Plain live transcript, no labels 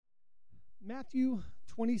Matthew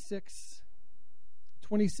 26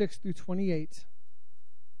 through 28,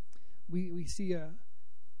 we see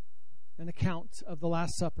an account of the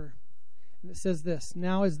Last Supper. And it says this: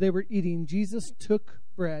 Now as they were eating, Jesus took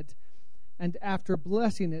bread, and after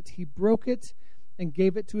blessing it, he broke it and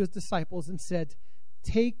gave it to his disciples and said,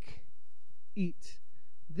 "Take, eat.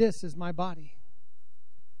 This is my body."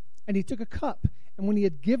 And he took a cup, and when he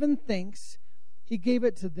had given thanks, he gave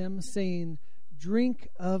it to them, saying, "Drink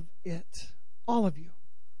of it, all of you.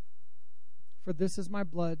 For this is my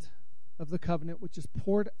blood of the covenant, which is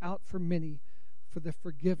poured out for many for the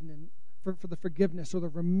forgiveness or the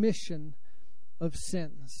remission of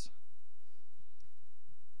sins."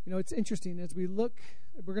 You know, it's interesting. As we look,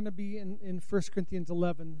 we're going to be in 1 Corinthians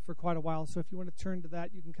 11 for quite a while. So if you want to turn to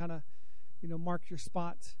that, you can kind of, mark your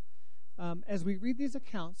spot. As we read these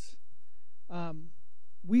accounts,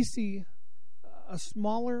 we see a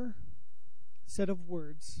smaller set of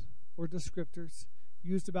words or descriptors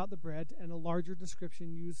used about the bread and a larger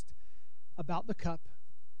description used about the cup,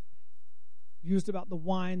 used about the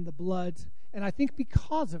wine, the blood. And I think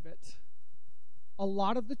because of it, a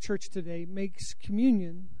lot of the church today makes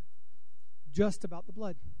communion just about the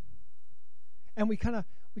blood. And we kind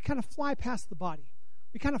of fly past the body.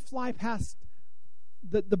 We kind of fly past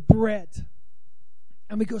the bread,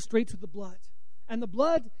 and we go straight to the blood. And the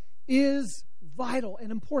blood is vital and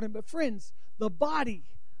important. But friends, the body,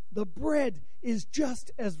 the bread, is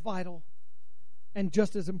just as vital and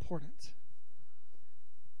just as important.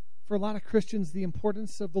 For a lot of Christians, the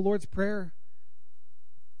importance of the Lord's Prayer,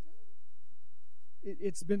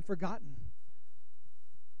 it's been forgotten.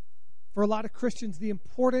 For a lot of Christians, the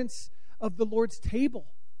importance of the Lord's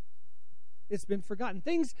table, it's been forgotten.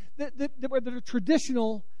 Things that are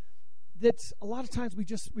traditional, that a lot of times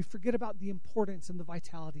we forget about the importance and the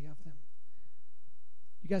vitality of them.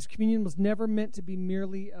 You guys, communion was never meant to be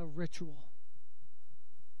merely a ritual.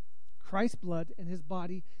 Christ's blood and his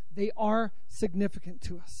body, they are significant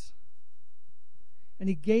to us. And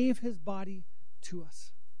he gave his body to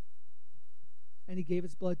us. And he gave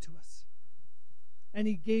his blood to us. And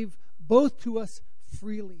he gave both to us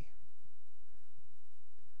freely.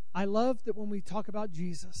 I love that when we talk about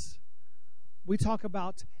Jesus, we talk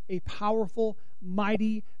about a powerful,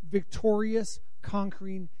 mighty, victorious,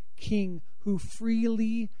 conquering king who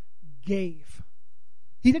freely gave.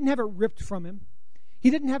 He didn't have it ripped from him. He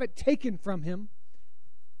didn't have it taken from him.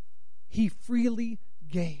 He freely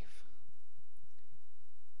gave.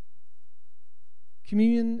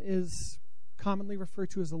 Communion is commonly referred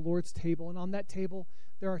to as the Lord's table, and on that table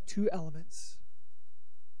there are two elements.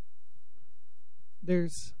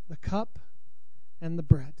 There's the cup and the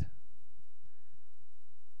bread.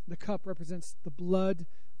 The cup represents the blood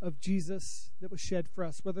of Jesus that was shed for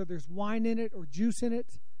us. Whether there's wine in it or juice in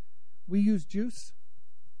it, we use juice.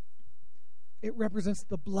 It represents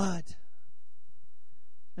the blood.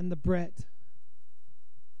 And the bread,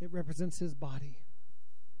 it represents his body.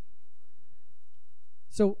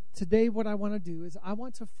 So today what I want to do is I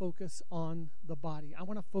want to focus on the body. I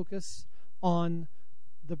want to focus on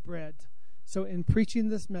the bread. So in preaching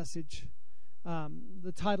this message,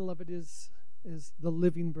 the title of it is The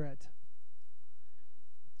Living Bread.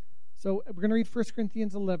 So we're going to read 1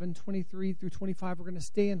 Corinthians 11, 23 through 25. We're going to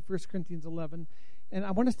stay in 1 Corinthians 11. And I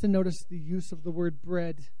want us to notice the use of the word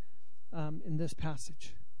bread in this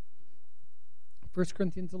passage. 1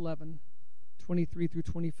 Corinthians 11, 23 through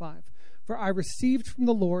 25. For I received from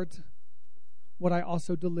the Lord what I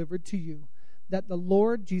also delivered to you, that the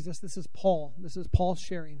Lord Jesus, this is Paul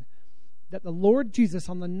sharing, that the Lord Jesus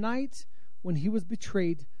on the night when he was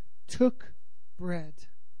betrayed took bread.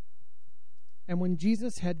 And when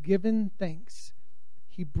Jesus had given thanks,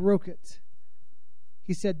 he broke it.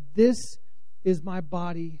 He said, "This is my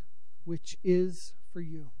body, which is for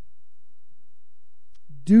you.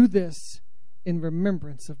 Do this in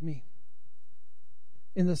remembrance of me."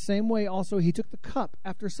 In the same way also he took the cup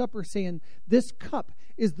after supper, saying, "This cup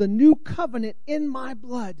is the new covenant in my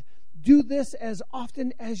blood. Do this as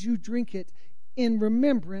often as you drink it in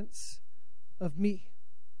remembrance of me."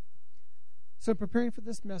 So preparing for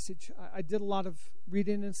this message, I did a lot of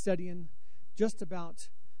reading and studying just about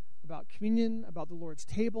communion, about the Lord's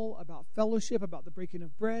table, about fellowship, about the breaking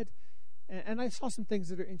of bread. And I saw some things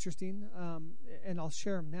that are interesting, and I'll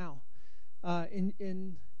share them now.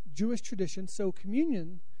 In Jewish tradition, so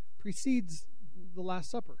communion precedes the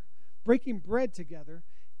Last Supper. Breaking bread together,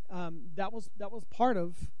 that was part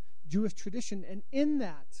of Jewish tradition. And in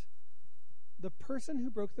that, the person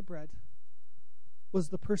who broke the bread was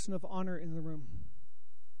the person of honor in the room.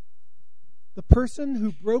 The person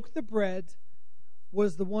who broke the bread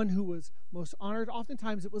was the one who was most honored.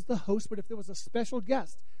 Oftentimes it was the host, but if there was a special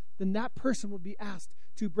guest, then that person would be asked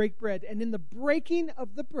to break bread. And in the breaking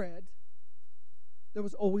of the bread, there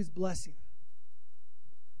was always blessing.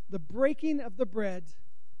 The breaking of the bread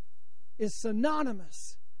is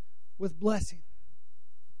synonymous with blessing.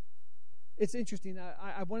 It's interesting.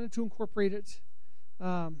 I wanted to incorporate it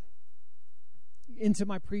into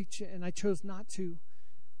my preach, and I chose not to.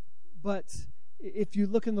 But if you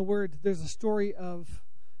look in the Word, there's a story of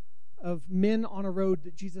men on a road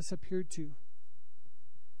that Jesus appeared to.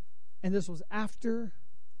 And this was after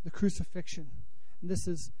the crucifixion.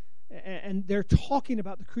 And they're talking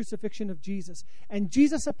about the crucifixion of Jesus. And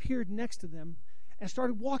Jesus appeared next to them and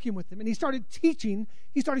started walking with them. And he started teaching.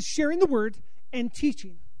 He started sharing the Word and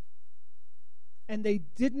teaching. And they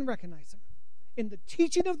didn't recognize him. In the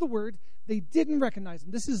teaching of the Word, they didn't recognize him.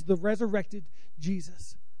 This is the resurrected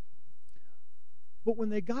Jesus. But when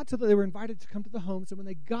they got they were invited to come to the homes, and when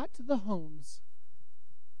they got to the homes,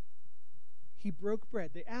 he broke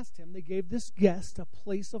bread. They asked him, they gave this guest a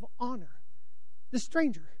place of honor, this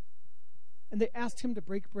stranger. And they asked him to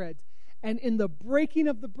break bread. And in the breaking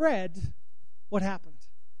of the bread, what happened?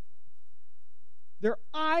 Their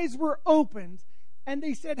eyes were opened, and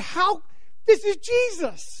they said, this is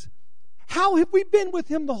Jesus. How have we been with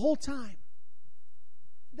him the whole time?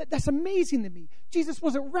 That's amazing to me. Jesus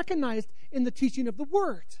wasn't recognized in the teaching of the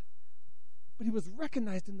Word, but he was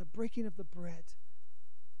recognized in the breaking of the bread,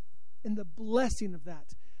 in the blessing of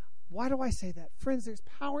that. Why do I say that? Friends, there's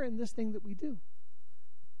power in this thing that we do.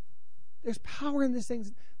 There's power in these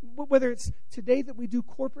things, whether it's today that we do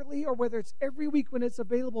corporately or whether it's every week when it's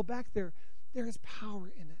available back there, there is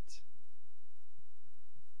power in it.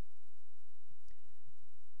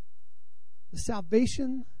 The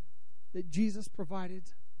salvation that Jesus provided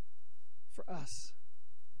for us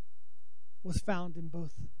was found in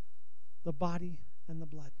both the body and the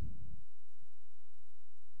blood.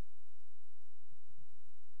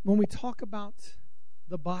 When we talk about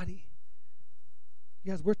the body,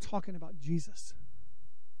 guys, we're talking about Jesus.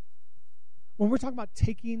 When we're talking about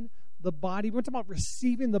taking the body, we're talking about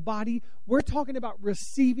receiving the body, we're talking about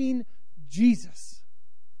receiving Jesus,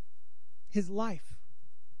 his life,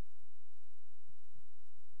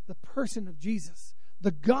 the person of Jesus,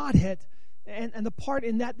 the Godhead, and the part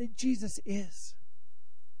in that Jesus is.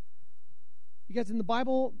 You guys, in the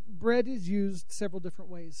Bible, bread is used several different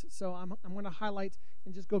ways. So I'm going to highlight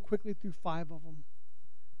and just go quickly through 5 of them.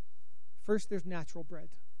 First, there's natural bread.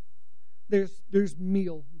 There's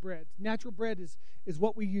meal bread. Natural bread is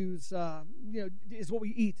what we use, is what we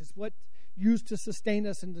eat. It's what used to sustain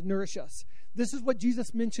us and to nourish us. This is what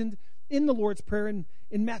Jesus mentioned in the Lord's Prayer in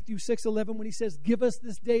Matthew 6:11 when he says, "Give us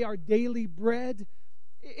this day our daily bread."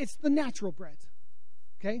 It's the natural bread.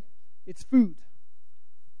 Okay? It's food.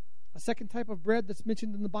 A second type of bread that's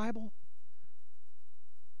mentioned in the Bible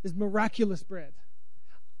is miraculous bread.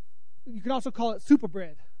 You can also call it super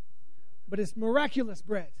bread, but it's miraculous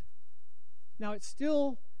bread. Now, it's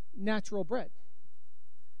still natural bread,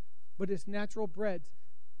 but it's natural bread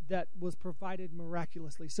that was provided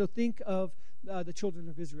miraculously. So think of the children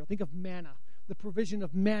of Israel. Think of manna, the provision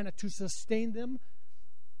of manna to sustain them.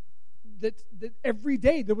 That every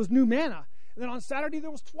day there was new manna. And then on Saturday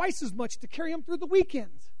there was twice as much to carry them through the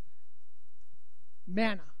weekend.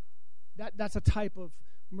 Manna. That's a type of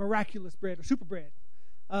miraculous bread or super bread.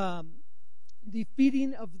 The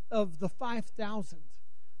feeding of the 5,000.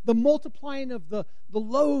 The multiplying of the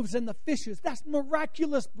loaves and the fishes. That's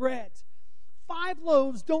miraculous bread. 5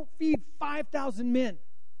 loaves don't feed 5,000 men.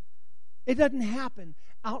 It doesn't happen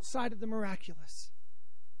outside of the miraculous.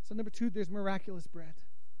 So number 2, there's miraculous bread.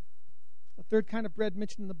 The third kind of bread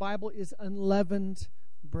mentioned in the Bible is unleavened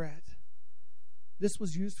bread. This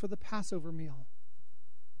was used for the Passover meal.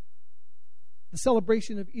 The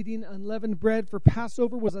celebration of eating unleavened bread for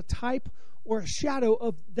Passover was a type or a shadow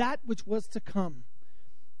of that which was to come.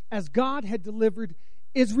 As God had delivered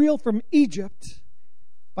Israel from Egypt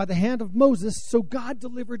by the hand of Moses, so God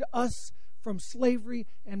delivered us from slavery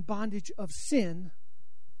and bondage of sin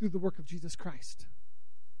through the work of Jesus Christ.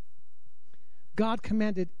 God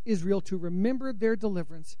commanded Israel to remember their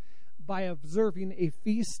deliverance by observing a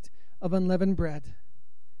feast of unleavened bread.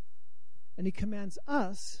 And he commands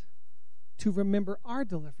us to remember our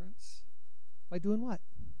deliverance by doing what?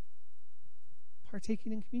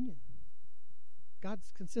 Partaking in communion.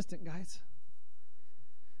 God's consistent, guys.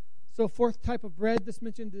 So 4th type of bread that's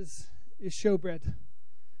mentioned is showbread.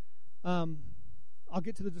 I'll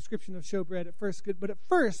get to the description of showbread at first. But at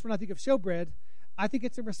first, when I think of showbread, I think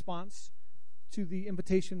it's a response to the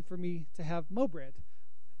invitation for me to have mo bread.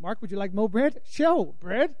 Mark, would you like mo bread? Show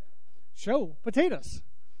bread. Show potatoes.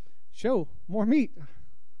 Show more meat.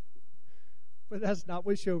 But that's not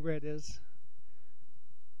what showbread is.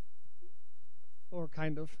 or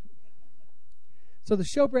kind of. So the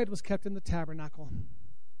showbread was kept in the tabernacle.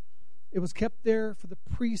 It was kept there for the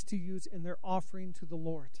priests to use in their offering to the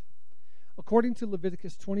Lord. According to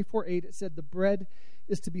Leviticus 24:8, it said the bread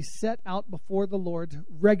is to be set out before the Lord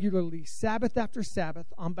regularly, Sabbath after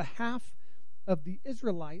Sabbath, on behalf of the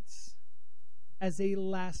Israelites as a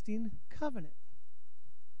lasting covenant.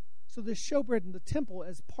 So this showbread in the temple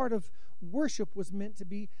as part of worship was meant to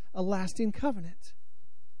be a lasting covenant.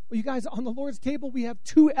 Well, you guys, on the Lord's table, we have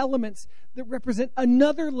two elements that represent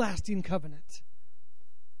another lasting covenant.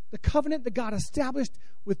 The covenant that God established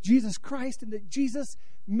with Jesus Christ and that Jesus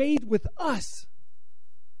made with us.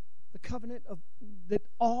 The covenant that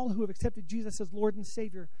all who have accepted Jesus as Lord and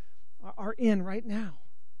Savior are in right now.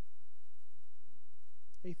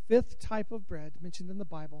 A fifth type of bread mentioned in the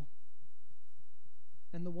Bible,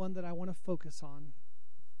 and the one that I want to focus on,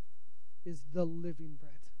 is the living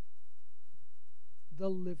bread. The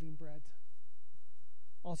living bread.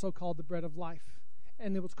 Also called the bread of life.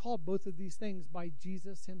 And it was called both of these things by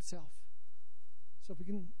Jesus himself. So if we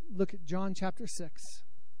can look at John chapter 6.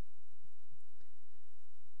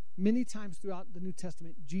 Many times throughout the New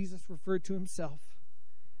Testament, Jesus referred to himself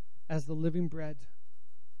as the living bread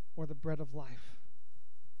or the bread of life.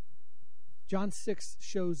 John 6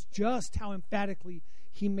 shows just how emphatically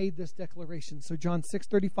he made this declaration. So John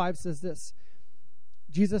 6:35 says this.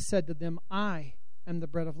 Jesus said to them, I am the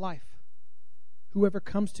bread of life. Whoever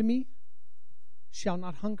comes to me shall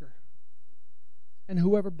not hunger, and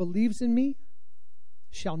whoever believes in me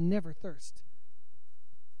shall never thirst.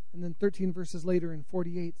 And then 13 verses later in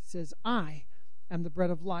 48 it says, I am the bread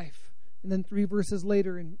of life. And then 3 verses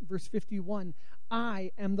later in verse 51,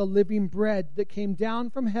 I am the living bread that came down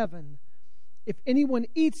from heaven. If anyone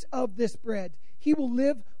eats of this bread, he will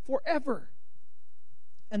live forever.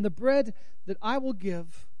 And the bread that I will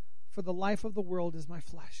give for the life of the world is my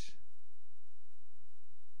flesh.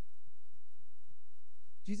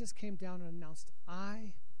 Jesus came down and announced,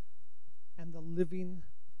 I am the living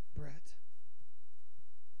bread.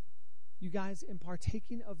 You guys, in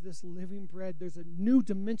partaking of this living bread, there's a new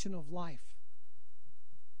dimension of life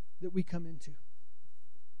that we come into.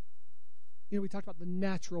 You know, we talked about the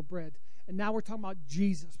natural bread, and now we're talking about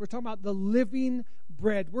Jesus. We're talking about the living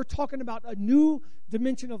bread. We're talking about a new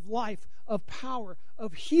dimension of life, of power,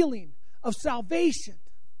 of healing, of salvation.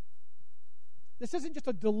 This isn't just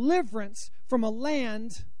a deliverance from a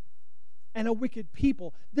land and a wicked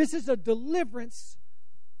people. This is a deliverance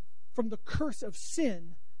from the curse of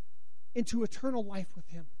sin into eternal life with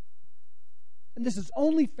him. And this is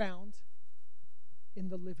only found in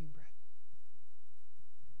the living bread.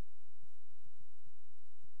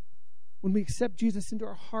 When we accept Jesus into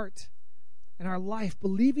our heart and our life,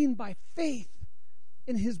 believing by faith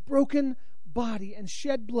in his broken body and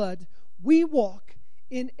shed blood, we walk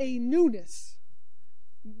in a newness.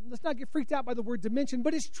 Let's not get freaked out by the word dimension,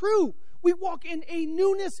 but it's true. We walk in a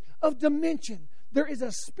newness of dimension. There is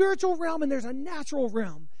a spiritual realm and there's a natural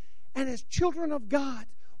realm. And as children of God,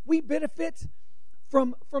 we benefit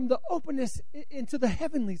from the openness into the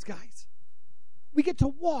heavenlies, guys. We get to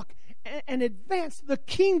walk and advance the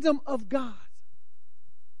kingdom of God.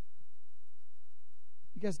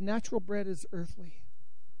 You guys, natural bread is earthly,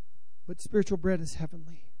 but spiritual bread is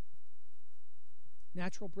heavenly.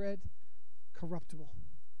 Natural bread, corruptible.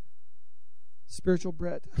 Spiritual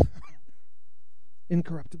bread,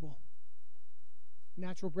 incorruptible.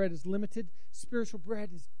 Natural bread is limited. Spiritual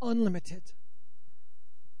bread is unlimited.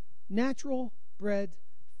 Natural bread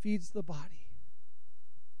feeds the body,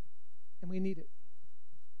 and we need it.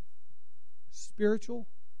 Spiritual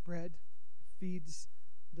bread feeds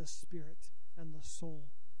the spirit and the soul,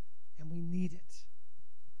 and we need it.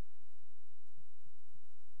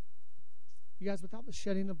 You guys, without the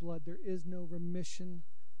shedding of blood, there is no remission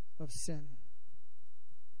of sin.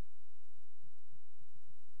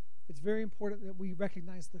 It's very important that we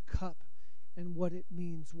recognize the cup and what it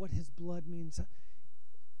means, what his blood means.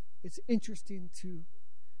 It's interesting to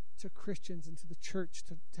Christians and to the church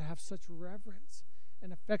to have such reverence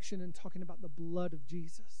and affection in talking about the blood of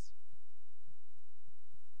Jesus.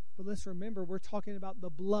 But let's remember, we're talking about the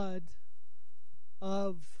blood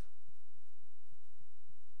of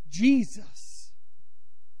Jesus.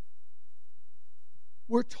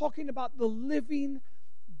 We're talking about the living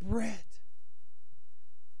bread.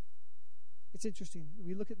 It's interesting.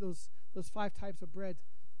 We look at those 5 types of bread,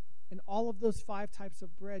 and all of those 5 types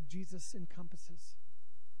of bread Jesus encompasses.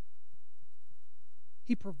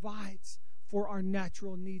 He provides for our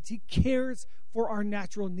natural needs. He cares for our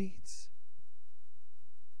natural needs.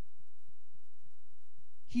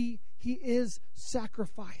 He is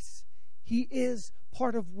sacrifice. He is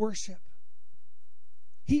part of worship.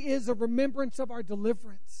 He is a remembrance of our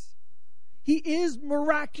deliverance. He is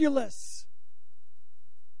miraculous.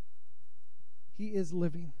 He is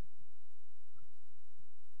living.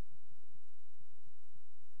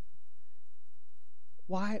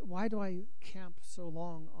 Why do I camp so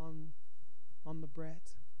long on the bread?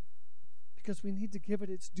 Because we need to give it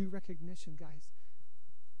its due recognition, guys.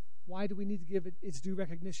 Why do we need to give it its due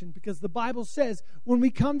recognition? Because the Bible says when we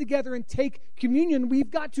come together and take communion,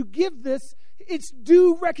 we've got to give this its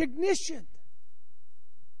due recognition.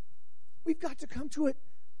 We've got to come to it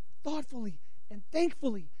thoughtfully and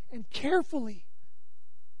thankfully and carefully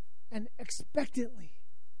and expectantly.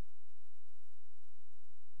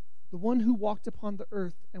 The one who walked upon the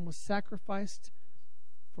earth and was sacrificed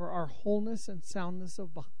for our wholeness and soundness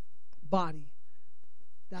of body.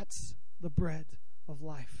 That's the bread of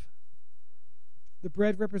life. The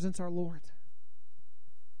bread represents our Lord.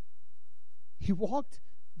 He walked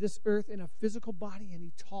this earth in a physical body, and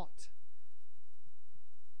he taught,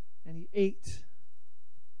 and he ate,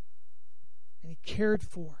 and he cared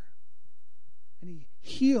for, and he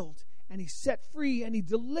healed, and he set free, and he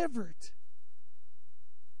delivered,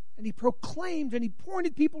 and he proclaimed, and he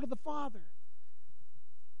pointed people to the Father.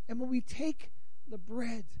 And when we take the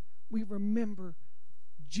bread, we remember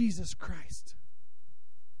Jesus Christ.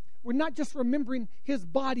 We're not just remembering his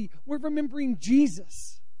body, we're remembering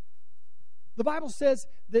Jesus. The Bible says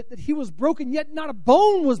that he was broken, yet not a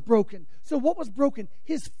bone was broken. So what was broken?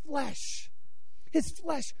 His flesh. His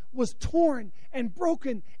flesh was torn and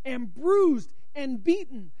broken and bruised and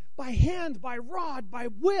beaten by hand, by rod, by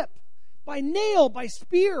whip, by nail, by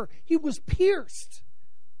spear. He was pierced.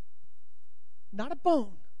 Not a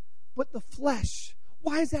bone, but the flesh.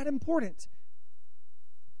 Why is that important?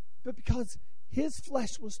 But because his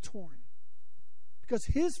flesh was torn, because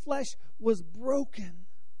his flesh was broken,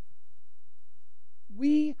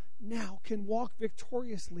 we now can walk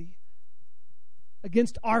victoriously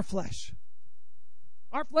against our flesh.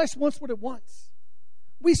 Our flesh wants what it wants.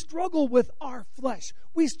 We struggle with our flesh.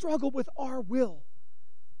 We struggle with our will.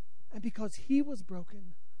 And because he was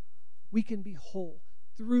broken, we can be whole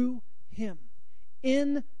through him,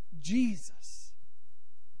 in Jesus.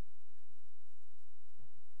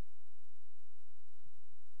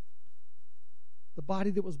 The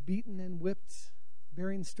body that was beaten and whipped,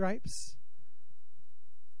 bearing stripes,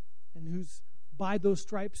 and whose by those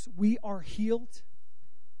stripes we are healed.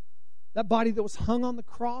 That body that was hung on the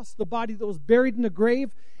cross, the body that was buried in the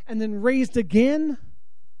grave and then raised again,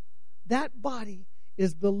 that body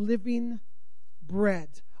is the living bread.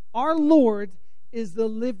 Our Lord is the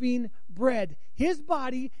living bread. His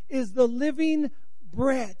body is the living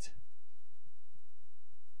bread.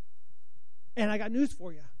 And I got news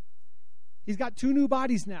for you. He's got 2 new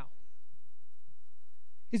bodies now.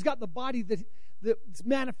 He's got the body that's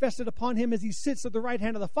manifested upon him as he sits at the right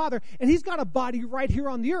hand of the Father, and he's got a body right here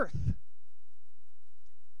on the earth.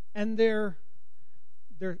 And they're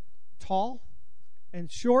tall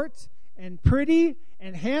and short and pretty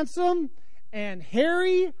and handsome and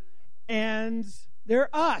hairy, and they're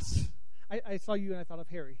us. I saw you and I thought of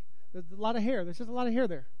Harry. There's a lot of hair. There's just a lot of hair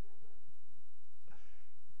there.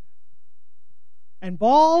 And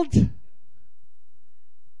bald.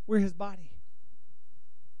 We're his body.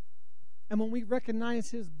 And when we recognize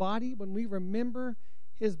his body, when we remember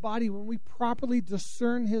his body, when we properly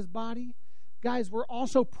discern his body, guys, we're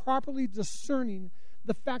also properly discerning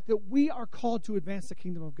the fact that we are called to advance the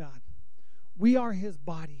kingdom of God. We are his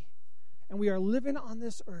body. And we are living on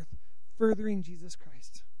this earth furthering Jesus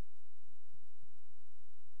Christ.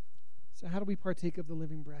 So how do we partake of the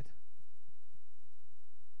living bread?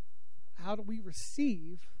 How do we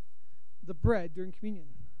receive the bread during communion?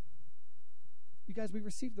 You guys, we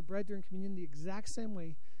receive the bread during communion the exact same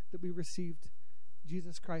way that we received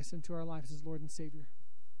Jesus Christ into our lives as Lord and Savior.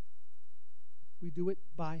 We do it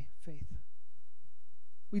by faith.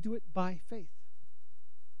 We do it by faith.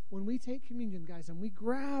 When we take communion, guys, and we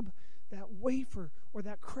grab that wafer or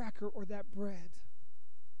that cracker or that bread,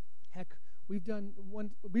 heck, we've done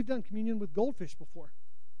communion with goldfish before.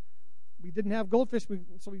 We didn't have goldfish,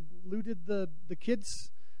 so we looted the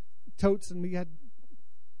kids' totes, and we had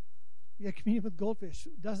communion with goldfish.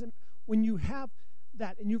 When you have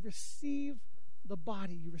that and you receive the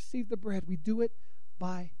body, you receive the bread, we do it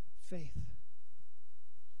by faith.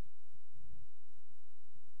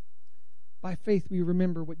 By faith, we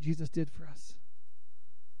remember what Jesus did for us.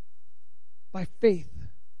 By faith,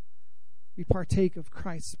 we partake of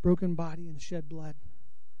Christ's broken body and shed blood.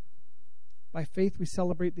 By faith, we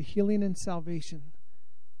celebrate the healing and salvation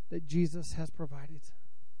that Jesus has provided.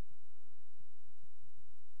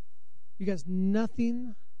 You guys,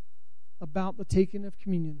 nothing about the taking of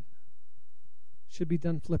communion should be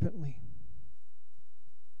done flippantly.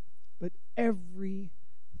 But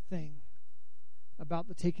everything about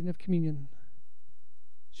the taking of communion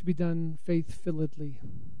should be done faith-filledly.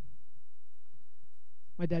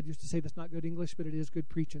 My dad used to say that's not good English, but it is good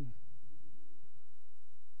preaching.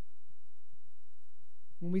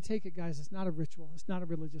 When we take it, guys, it's not a ritual. It's not a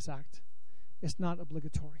religious act. It's not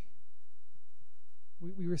obligatory.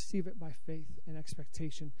 We receive it by faith and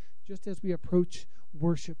expectation. Just as we approach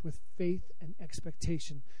worship with faith and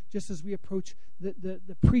expectation. Just as we approach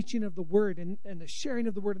the preaching of the word and the sharing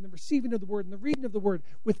of the word and the receiving of the word and the reading of the word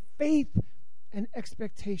with faith and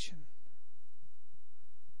expectation.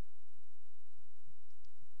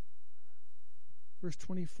 Verse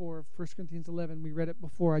 24 of 1 Corinthians 11, we read it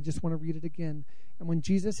before. I just want to read it again. And when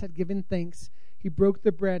Jesus had given thanks, he broke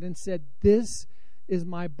the bread and said, "This is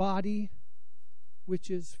my body,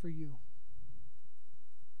 which is for you.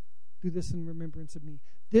 Do this in remembrance of me.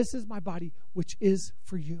 This is my body, which is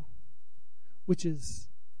for you." Which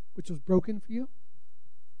was broken for you,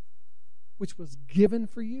 which was given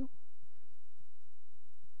for you.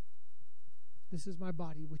 This is my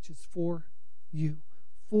body, which is for you,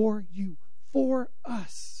 for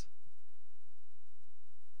us.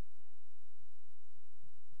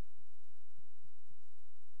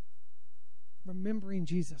 Remembering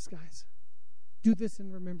Jesus, guys. Do this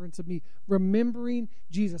in remembrance of me. Remembering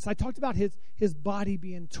Jesus. I talked about his body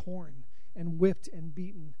being torn and whipped and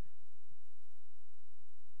beaten.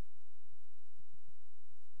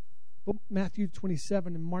 But Matthew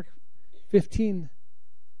 27 and Mark 15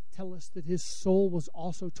 tell us that his soul was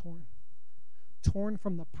also torn. Torn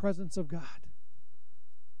from the presence of God.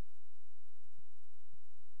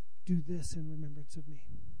 Do this in remembrance of me.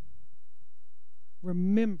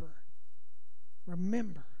 Remember.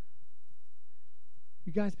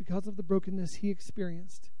 You guys, because of the brokenness he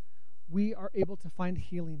experienced, we are able to find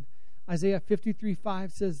healing. Isaiah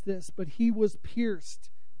 53:5 says this, "But he was pierced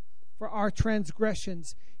for our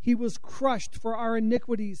transgressions. He was crushed for our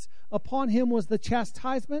iniquities. Upon him was the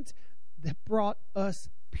chastisement that brought us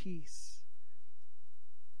peace.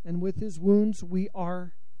 And with his wounds we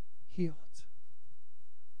are healed."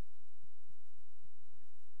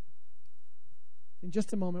 In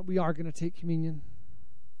just a moment, we are going to take communion.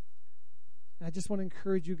 And I just want to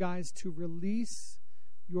encourage you guys to release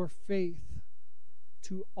your faith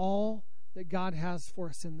to all that God has for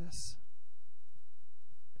us in this.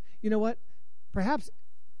 You know what? Perhaps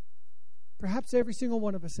every single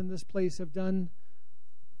one of us in this place have done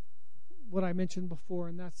what I mentioned before,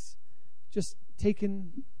 and that's just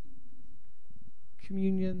taken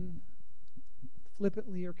communion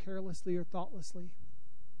flippantly or carelessly or thoughtlessly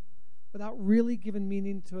without really giving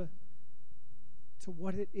meaning to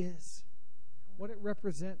what it is, what it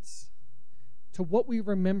represents, to what we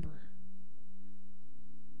remember.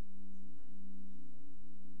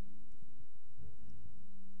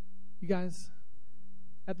 You guys,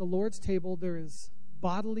 at the Lord's table, there is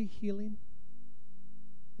bodily healing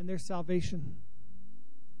and there's salvation.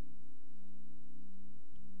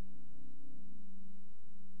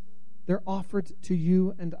 They're offered to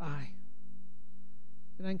you and I.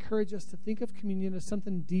 And I encourage us to think of communion as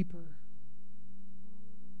something deeper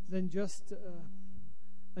than just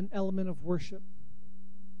an element of worship.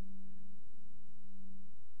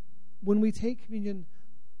 When we take communion,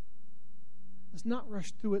 let's not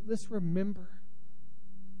rush through it. Let's remember.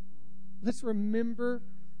 Let's remember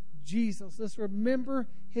Jesus. Let's remember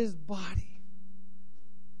his body.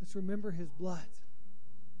 Let's remember his blood.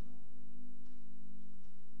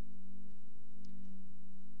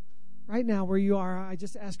 Right now, where you are, I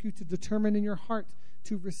just ask you to determine in your heart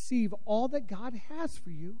to receive all that God has for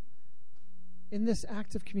you in this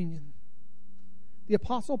act of communion. The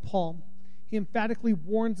Apostle Paul, he emphatically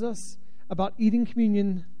warns us about eating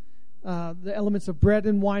communion, the elements of bread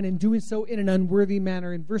and wine, and doing so in an unworthy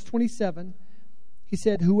manner. In verse 27, he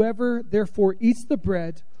said, "Whoever therefore eats the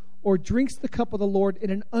bread or drinks the cup of the Lord in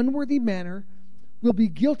an unworthy manner will be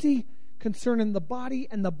guilty concerning the body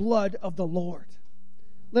and the blood of the Lord.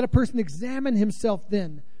 Let a person examine himself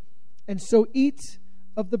then, and so eat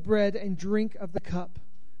of the bread and drink of the cup.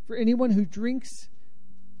 For anyone who drinks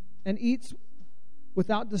and eats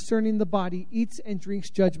without discerning the body eats and drinks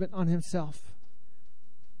judgment on himself."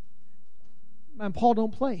 Man, Paul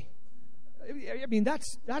don't play. I mean,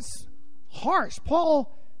 that's harsh.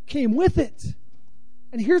 Paul came with it.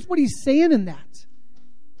 And here's what he's saying in that.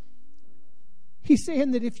 He's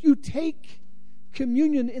saying that if you take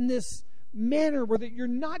communion in this manner where that you're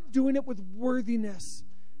not doing it with worthiness,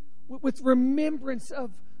 with remembrance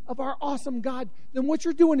of our awesome God, then what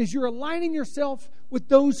you're doing is you're aligning yourself with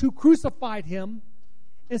those who crucified him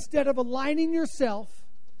instead of aligning yourself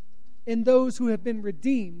in those who have been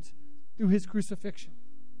redeemed through his crucifixion.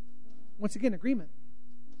 Once again, agreement.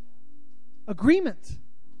 Agreement.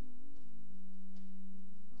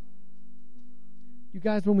 You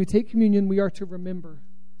guys, when we take communion, we are to remember,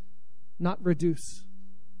 not reduce.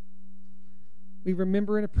 We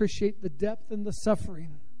remember and appreciate the depth and the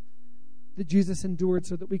suffering that Jesus endured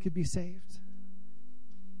so that we could be saved.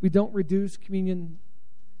 We don't reduce communion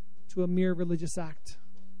to a mere religious act.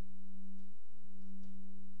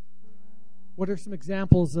 What are some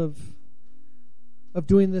examples of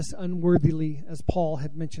doing this unworthily, as Paul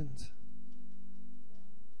had mentioned?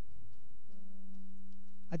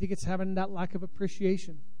 I think it's having that lack of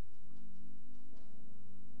appreciation,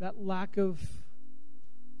 that lack of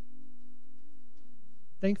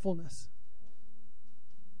thankfulness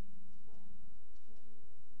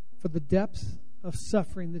for the depth of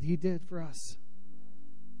suffering that he did for us.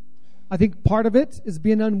 I think part of it is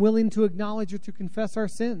being unwilling to acknowledge or to confess our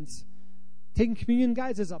sins. Taking communion,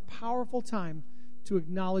 guys, is a powerful time to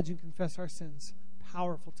acknowledge and confess our sins.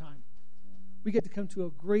 Powerful time. We get to come to a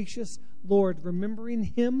gracious Lord, remembering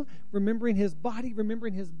him, remembering his body,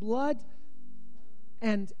 remembering his blood,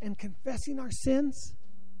 and confessing our sins,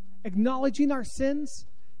 acknowledging our sins,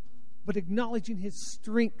 but acknowledging his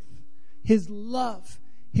strength, his love,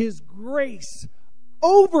 his grace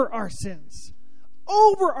over our sins,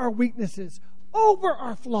 over our weaknesses, over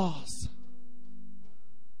our flaws.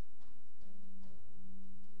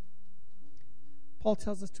 Paul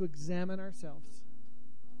tells us to examine ourselves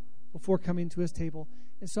before coming to his table.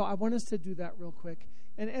 And so I want us to do that real quick.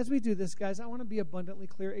 And as we do this, guys, I want to be abundantly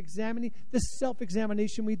clear. Examining this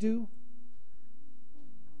self-examination we do,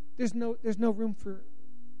 there's no room for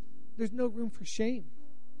shame.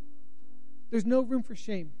 There's no room for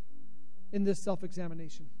shame in this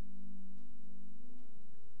self-examination.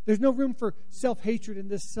 There's no room for self-hatred in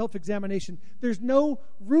this self-examination. There's no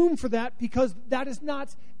room for that, because that is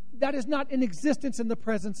not in existence in the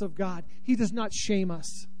presence of God. He does not shame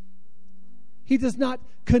us. He does not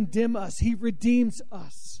condemn us. He redeems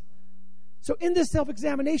us. So in this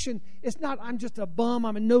self-examination, it's not, I'm just a bum,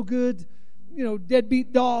 I'm a no good,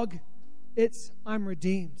 deadbeat dog. It's, I'm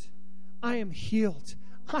redeemed. I am healed.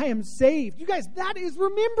 I am saved. You guys, that is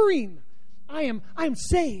remembering. I am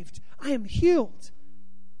saved. I am healed.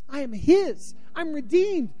 I am his. I'm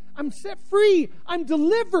redeemed. I'm set free. I'm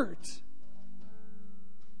delivered.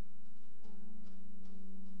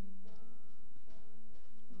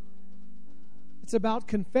 It's about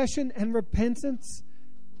confession and repentance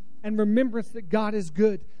and remembrance that God is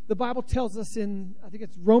good. The Bible tells us in, I think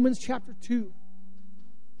it's Romans chapter 2,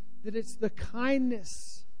 that it's the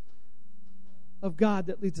kindness of God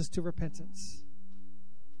that leads us to repentance.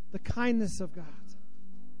 The kindness of God.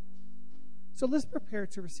 So let's prepare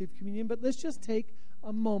to receive communion, but let's just take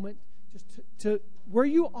a moment just to where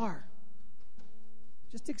you are.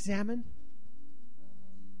 Just examine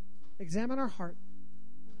our heart.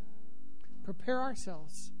 Prepare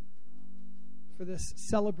ourselves for this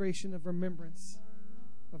celebration of remembrance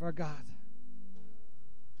of our God.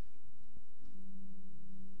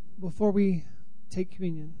 Before we take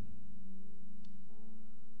communion,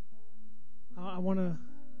 I want to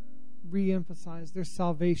re-emphasize there's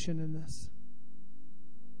salvation in this.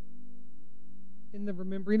 In the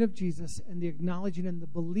remembering of Jesus and the acknowledging and the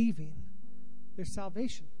believing, there's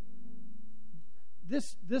salvation.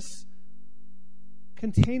 This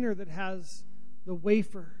container that has the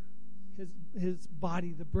wafer, his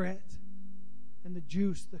body, the bread, and the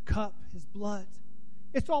juice, the cup, his blood,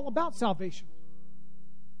 it's all about salvation.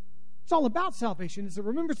 It's all about salvation. It's a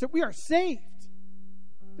remembrance that we are saved,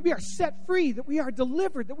 that we are set free, that we are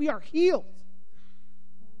delivered, that we are healed.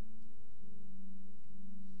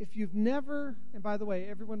 If you've never, and by the way,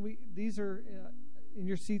 everyone, these are in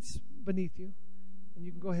your seats beneath you, and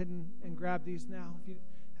you can go ahead and grab these now if you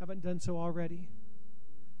haven't done so already.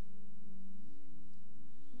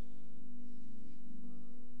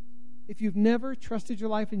 If you've never trusted your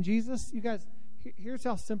life in Jesus, you guys, here's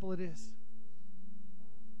how simple it is.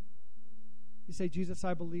 You say, Jesus,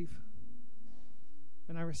 I believe,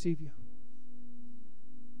 and I receive you.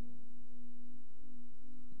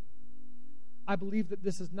 I believe that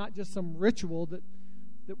this is not just some ritual that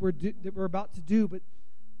we're about to do, but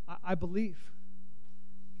I believe.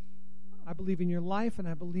 I believe in your life, and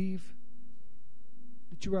I believe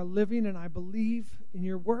that you are living, and I believe in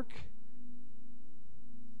your work,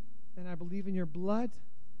 and I believe in your blood,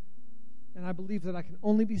 and I believe that I can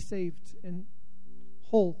only be saved and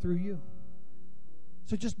whole through you.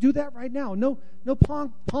 So just do that right now. No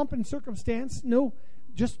pomp and circumstance. No,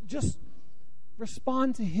 just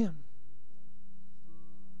respond to him.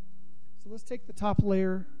 So let's take the top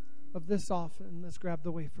layer of this off and let's grab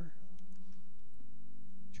the wafer.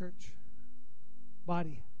 church.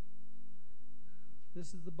 Body. This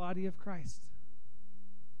is the body of Christ,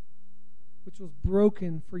 which was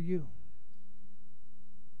broken for you.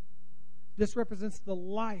 This represents the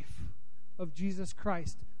life of Jesus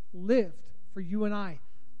Christ, lived for you and I,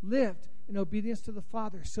 lived in obedience to the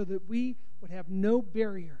Father, so that we would have no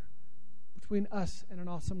barrier between us and an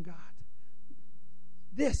awesome God.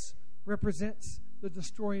 This represents the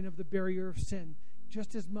destroying of the barrier of sin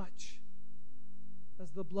just as much as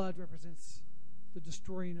the blood represents the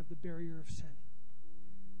destroying of the barrier of sin.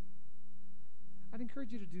 I'd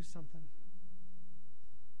encourage you to do something.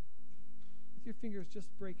 With your fingers, just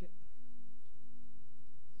break it.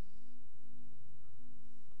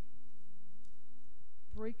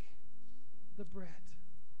 Break the bread.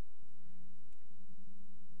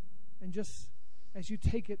 And just as you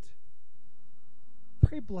take it,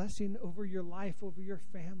 pray blessing over your life, over your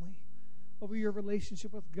family, over your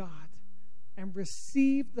relationship with God, and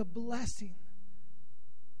receive the blessing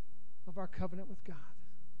of our covenant with God.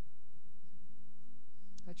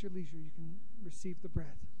 At your leisure, you can receive the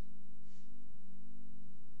bread.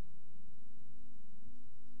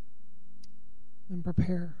 And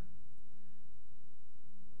prepare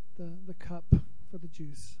the cup for the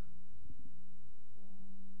juice.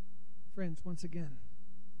 Friends, once again,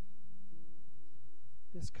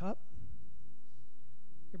 this cup,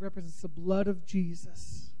 it represents the blood of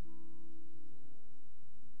Jesus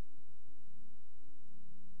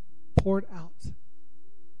poured out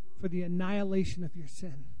for the annihilation of your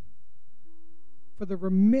sin, for the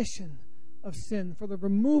remission of sin, for the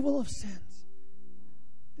removal of sins.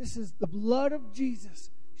 This is the blood of Jesus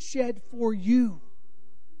shed for you.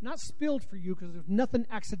 Not spilled for you, because there's nothing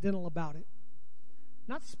accidental about it.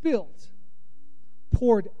 Not spilled,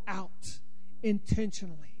 poured out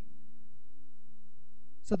intentionally,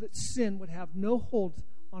 so that sin would have no hold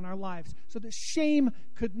on our lives, so that shame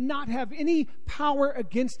could not have any power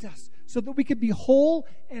against us, so that we could be whole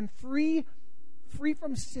and free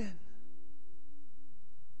from sin,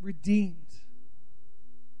 redeemed.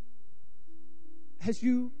 As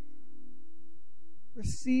you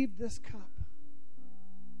receive this cup,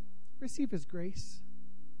 receive His grace.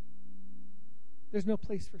 There's no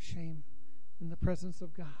place for shame in the presence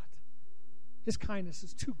of God. His kindness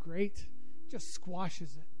is too great. It just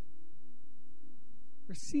squashes it.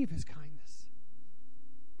 Receive His kindness.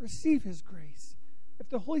 Receive His grace. If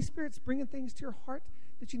the Holy Spirit's bringing things to your heart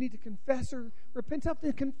that you need to confess or repent of,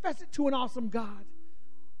 then confess it to an awesome God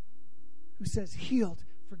who says, healed,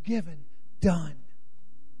 forgiven, done.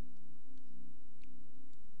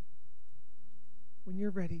 When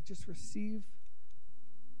you're ready, just receive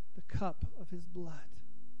the cup of His blood.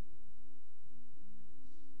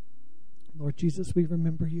 Lord Jesus, we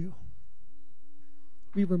remember You.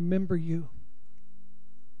 We remember You.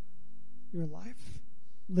 Your life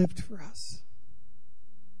lived for us.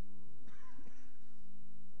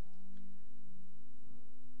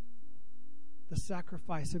 The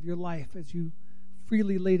sacrifice of Your life as You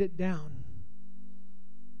freely laid it down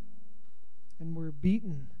and were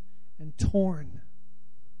beaten and torn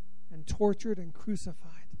and tortured and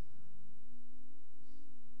crucified.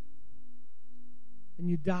 And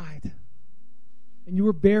You died. And You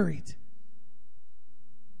were buried.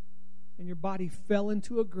 And Your body fell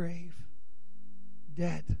into a grave,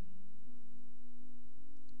 dead.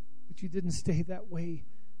 But You didn't stay that way.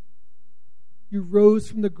 You rose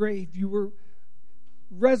from the grave. You were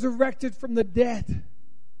resurrected from the dead.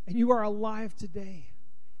 And You are alive today.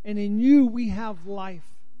 And in You we have life.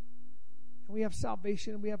 And we have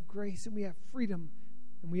salvation, and we have grace, and we have freedom,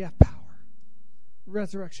 and we have power.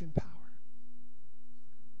 Resurrection power.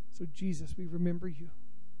 So Jesus, we remember You.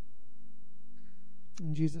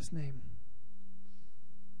 In Jesus' name,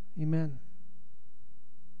 amen.